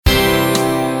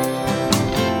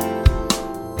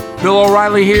Bill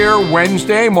O'Reilly here,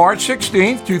 Wednesday, March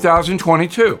 16th,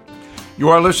 2022. You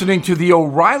are listening to the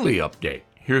O'Reilly Update.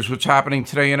 Here's what's happening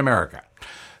today in America.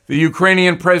 The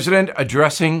Ukrainian president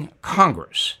addressing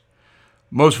Congress.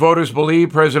 Most voters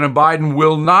believe President Biden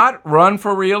will not run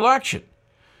for re-election.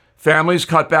 Families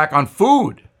cut back on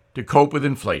food to cope with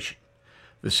inflation.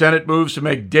 The Senate moves to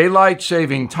make daylight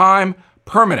saving time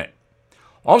permanent.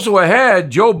 Also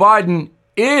ahead, Joe Biden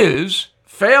is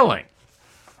failing.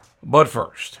 But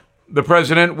first, the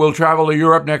president will travel to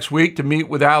Europe next week to meet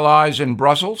with allies in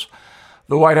Brussels.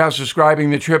 The White House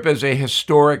describing the trip as a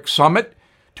historic summit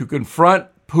to confront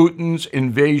Putin's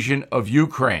invasion of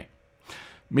Ukraine.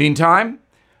 Meantime,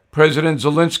 President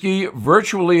Zelensky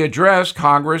virtually addressed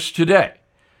Congress today,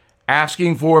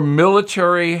 asking for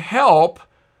military help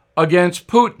against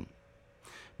Putin.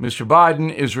 Mr.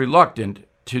 Biden is reluctant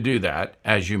to do that,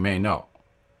 as you may know.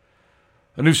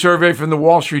 A new survey from the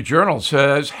Wall Street Journal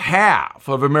says half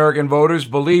of American voters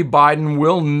believe Biden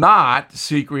will not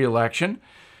seek re-election.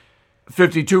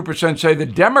 52% say the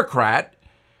Democrat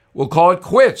will call it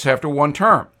quits after one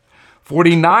term.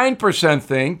 49%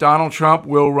 think Donald Trump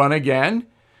will run again.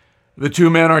 The two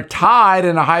men are tied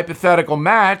in a hypothetical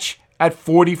match at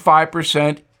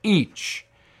 45% each.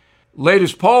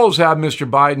 Latest polls have Mr.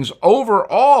 Biden's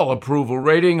overall approval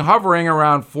rating hovering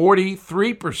around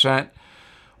 43%.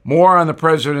 More on the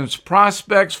president's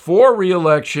prospects for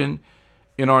re-election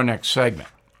in our next segment.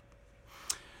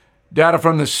 Data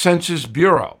from the Census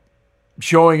Bureau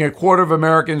showing a quarter of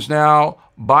Americans now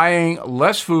buying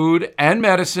less food and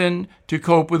medicine to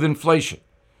cope with inflation.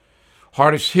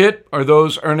 Hardest hit are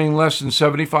those earning less than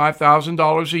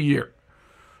 $75,000 a year.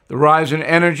 The rise in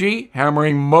energy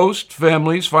hammering most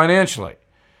families financially.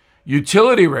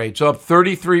 Utility rates up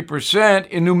 33%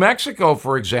 in New Mexico,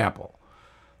 for example.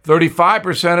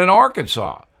 35% in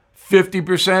Arkansas,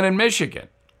 50% in Michigan.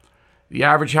 The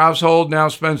average household now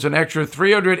spends an extra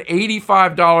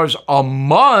 $385 a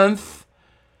month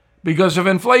because of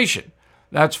inflation.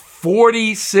 That's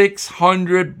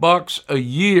 $4,600 a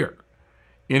year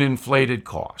in inflated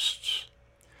costs.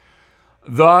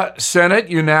 The Senate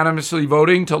unanimously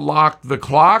voting to lock the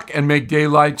clock and make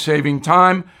daylight saving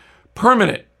time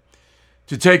permanent.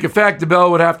 To take effect, the bill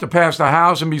would have to pass the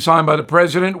House and be signed by the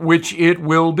president, which it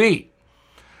will be.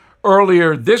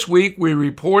 Earlier this week, we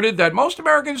reported that most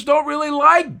Americans don't really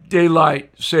like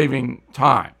daylight saving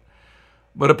time.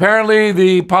 But apparently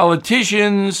the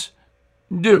politicians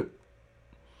do.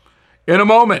 In a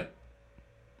moment,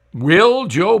 will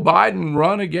Joe Biden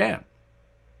run again?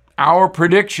 Our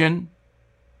prediction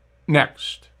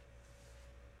next.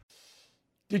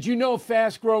 Did you know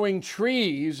Fast Growing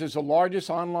Trees is the largest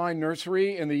online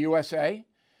nursery in the USA?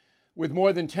 With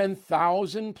more than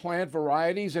 10,000 plant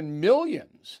varieties and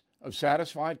millions of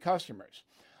satisfied customers.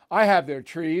 I have their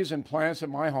trees and plants at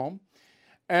my home,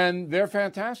 and they're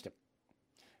fantastic.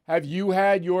 Have you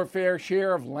had your fair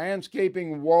share of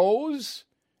landscaping woes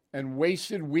and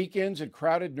wasted weekends at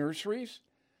crowded nurseries?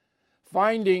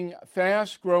 Finding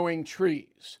Fast Growing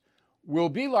Trees will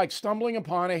be like stumbling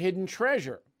upon a hidden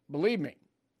treasure, believe me.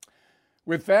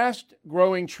 With Fast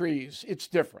Growing Trees, it's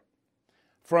different.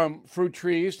 From fruit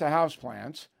trees to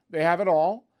houseplants, they have it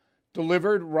all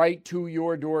delivered right to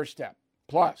your doorstep.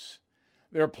 Plus,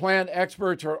 their plant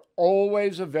experts are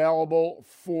always available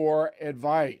for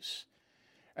advice.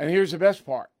 And here's the best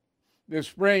part. This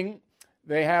spring,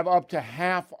 they have up to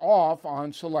half off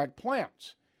on select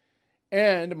plants.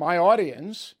 And my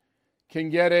audience can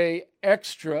get an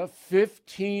extra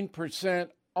 15%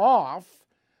 off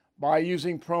by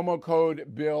using promo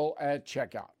code BILL at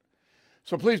checkout.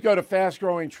 So please go to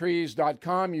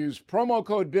fastgrowingtrees.com, use promo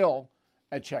code BILL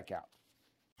at checkout.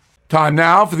 Time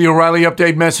now for the O'Reilly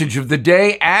Update message of the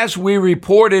day. As we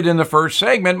reported in the first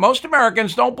segment, most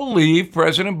Americans don't believe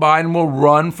President Biden will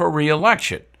run for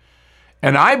re-election.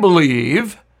 And I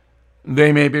believe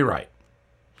they may be right.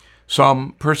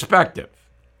 Some perspective.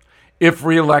 If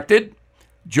re-elected,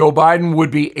 Joe Biden would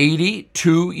be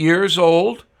 82 years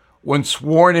old when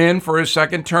sworn in for his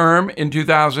second term in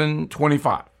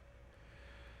 2025.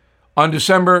 On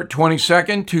December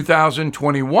 22nd,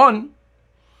 2021,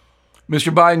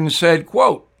 Mr. Biden said,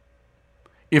 quote,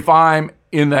 "If I'm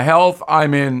in the health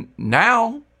I'm in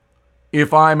now,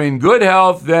 if I'm in good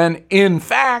health, then in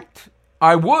fact,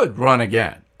 I would run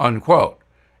again," unquote.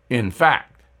 In fact.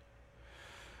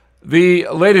 The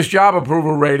latest job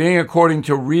approval rating, according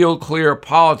to Real Clear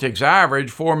Politics average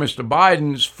for Mr.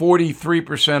 Biden's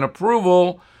 43%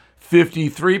 approval,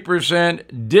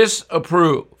 53%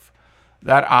 disapprove.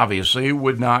 That obviously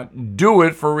would not do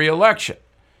it for re-election.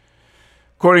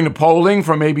 According to polling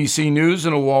from ABC News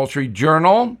and the Wall Street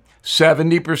Journal,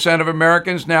 70% of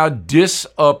Americans now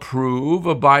disapprove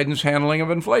of Biden's handling of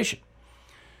inflation.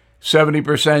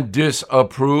 70%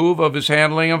 disapprove of his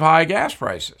handling of high gas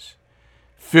prices.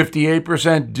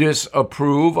 58%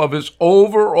 disapprove of his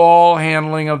overall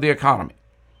handling of the economy.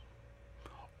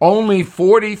 Only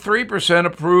 43%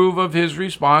 approve of his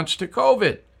response to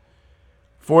COVID.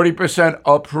 40%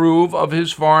 approve of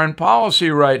his foreign policy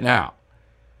right now.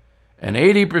 And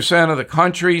 80% of the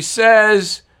country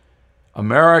says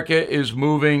America is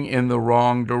moving in the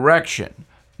wrong direction.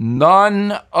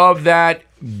 None of that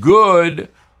good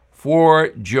for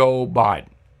Joe Biden.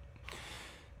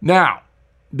 Now,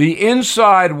 the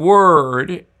inside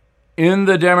word in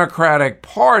the Democratic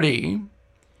Party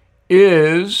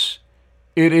is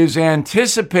it is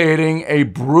anticipating a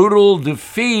brutal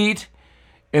defeat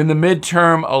in the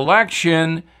midterm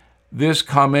election this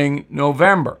coming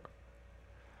November.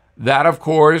 That, of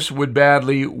course, would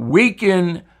badly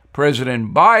weaken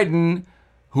President Biden,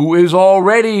 who is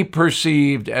already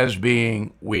perceived as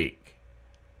being weak.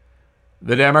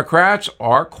 The Democrats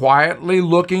are quietly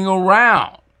looking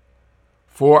around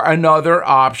for another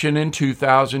option in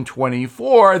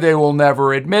 2024. They will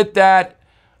never admit that,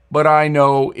 but I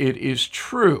know it is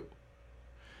true.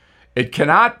 It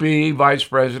cannot be Vice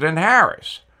President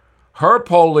Harris. Her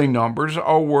polling numbers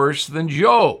are worse than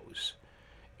Joe's.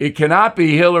 It cannot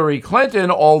be Hillary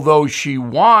Clinton, although she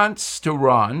wants to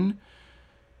run,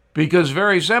 because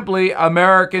very simply,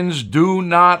 Americans do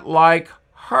not like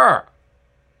her.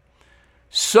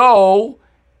 So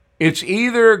it's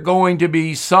either going to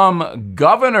be some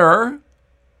governor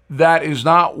that is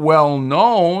not well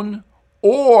known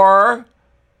or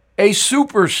a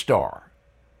superstar.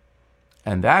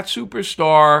 And that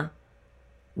superstar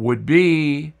would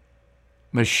be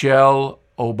Michelle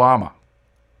Obama.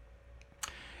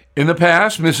 In the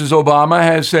past, Mrs. Obama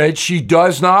has said she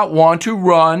does not want to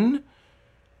run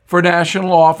for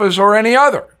national office or any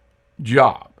other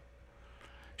job.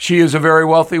 She is a very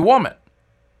wealthy woman.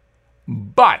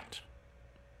 But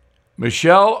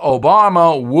Michelle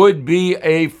Obama would be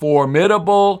a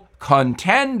formidable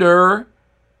contender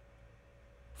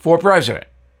for president,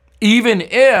 even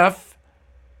if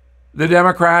the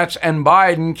Democrats and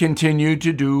Biden continue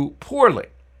to do poorly,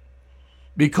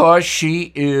 because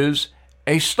she is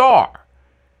a star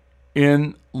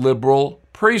in liberal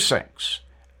precincts.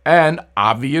 And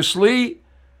obviously,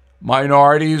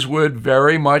 minorities would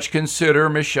very much consider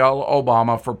Michelle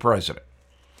Obama for president.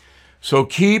 So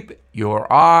keep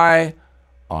your eye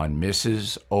on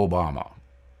Mrs. Obama.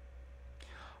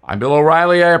 I'm Bill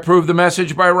O'Reilly. I approve the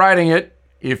message by writing it.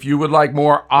 If you would like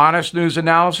more honest news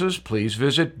analysis, please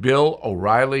visit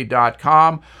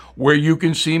BillO'Reilly.com, where you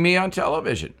can see me on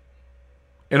television.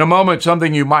 In a moment,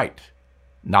 something you might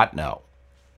not know.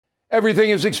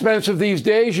 Everything is expensive these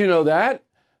days, you know that.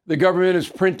 The government is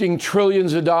printing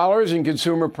trillions of dollars and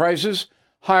consumer prices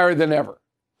higher than ever.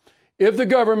 If the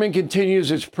government continues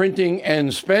its printing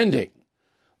and spending,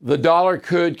 the dollar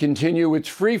could continue its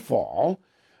free fall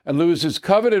and lose its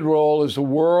coveted role as the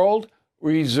world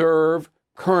reserve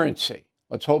currency.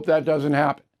 Let's hope that doesn't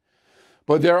happen.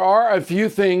 But there are a few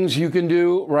things you can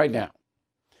do right now.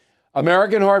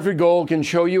 American Hartford Gold can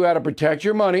show you how to protect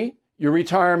your money, your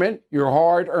retirement, your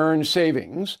hard-earned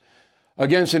savings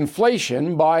against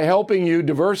inflation by helping you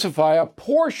diversify a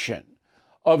portion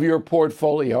of your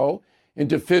portfolio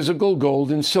into physical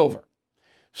gold and silver.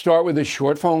 Start with a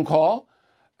short phone call,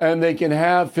 and they can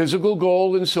have physical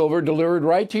gold and silver delivered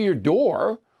right to your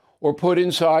door or put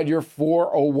inside your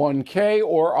 401k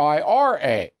or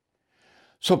IRA.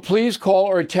 So please call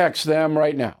or text them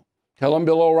right now. Tell them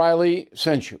Bill O'Reilly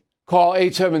sent you. Call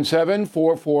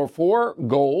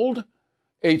 877-444-GOLD,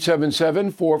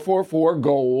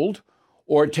 877-444-GOLD,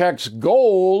 or text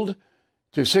GOLD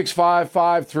to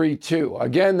 65532.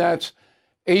 Again, that's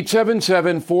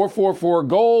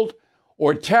 877-444-GOLD,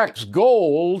 or text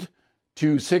GOLD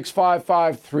to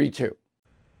 65532.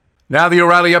 Now the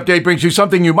O'Reilly Update brings you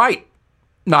something you might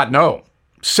not know.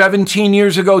 17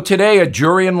 years ago today, a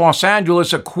jury in Los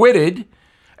Angeles acquitted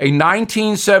a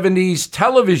 1970s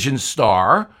television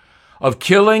star of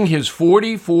killing his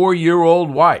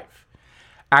 44-year-old wife.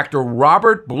 Actor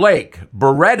Robert Blake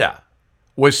Beretta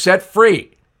was set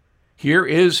free. Here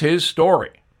is his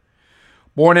story.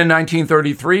 Born in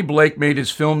 1933, Blake made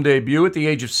his film debut at the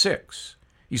age of 6.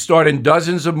 He starred in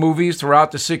dozens of movies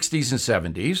throughout the 60s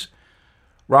and 70s.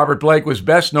 Robert Blake was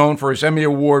best known for his Emmy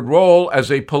Award role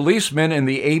as a policeman in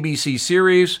the ABC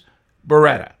series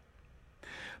Beretta.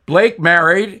 Blake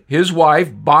married his wife,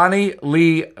 Bonnie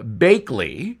Lee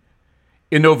Bakley,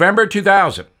 in November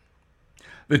 2000.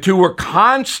 The two were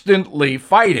constantly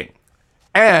fighting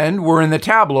and were in the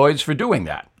tabloids for doing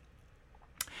that.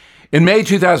 In May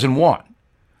 2001,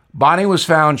 Bonnie was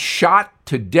found shot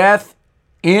to death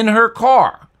in her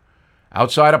car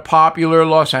outside a popular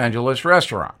Los Angeles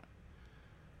restaurant.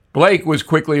 Blake was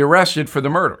quickly arrested for the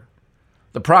murder.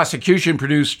 The prosecution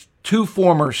produced 2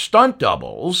 former stunt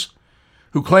doubles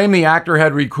who claimed the actor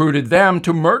had recruited them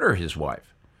to murder his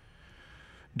wife.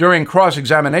 During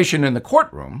cross-examination in the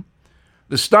courtroom,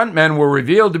 the stuntmen were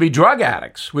revealed to be drug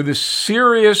addicts with a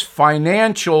serious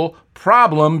financial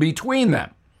problem between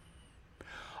them.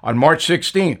 On March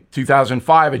 16,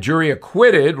 2005, a jury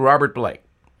acquitted Robert Blake.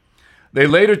 They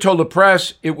later told the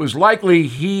press it was likely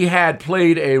he had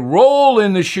played a role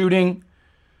in the shooting,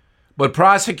 but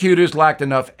prosecutors lacked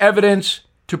enough evidence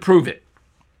to prove it.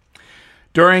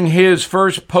 During his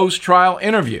first post-trial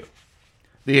interview,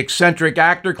 the eccentric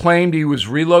actor claimed he was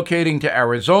relocating to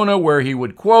Arizona where he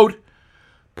would, quote,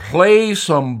 play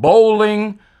some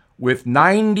bowling with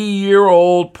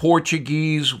 90-year-old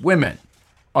Portuguese women,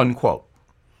 unquote.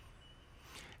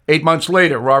 8 months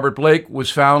later, Robert Blake was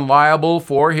found liable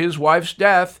for his wife's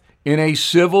death in a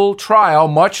civil trial,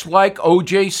 much like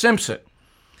O.J. Simpson.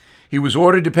 He was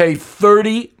ordered to pay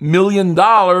 $30 million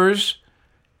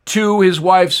to his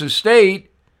wife's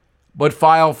estate, but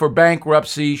filed for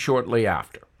bankruptcy shortly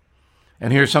after.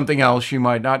 And here's something else you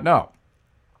might not know.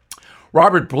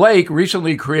 Robert Blake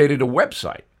recently created a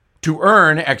website to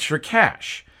earn extra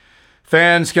cash.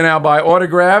 Fans can now buy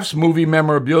autographs, movie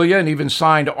memorabilia, and even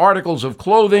signed articles of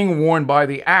clothing worn by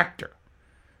the actor.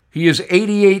 He is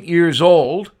 88 years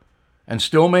old and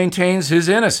still maintains his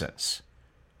innocence.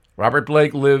 Robert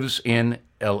Blake lives in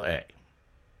L.A.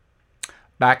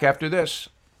 Back after this.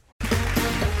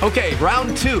 Okay,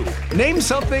 round 2. Name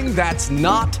something that's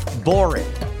not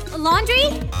boring. A laundry?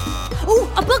 Ooh,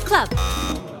 a book club.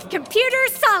 Computer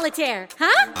solitaire,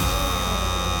 huh?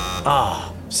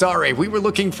 Sorry, we were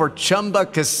looking for Chumba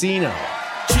Casino.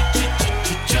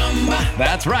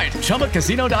 That's right.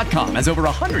 ChumbaCasino.com has over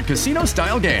 100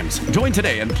 casino-style games. Join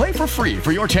today and play for free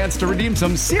for your chance to redeem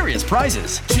some serious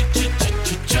prizes.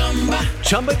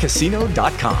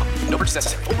 ChumbaCasino.com. No purchase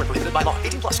necessary. Void where prohibited by law.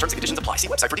 18+. Terms and conditions apply. See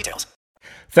website for details.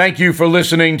 Thank you for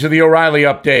listening to the O'Reilly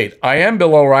Update. I am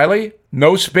Bill O'Reilly.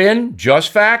 No spin,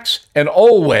 just facts, and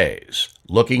always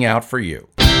looking out for you.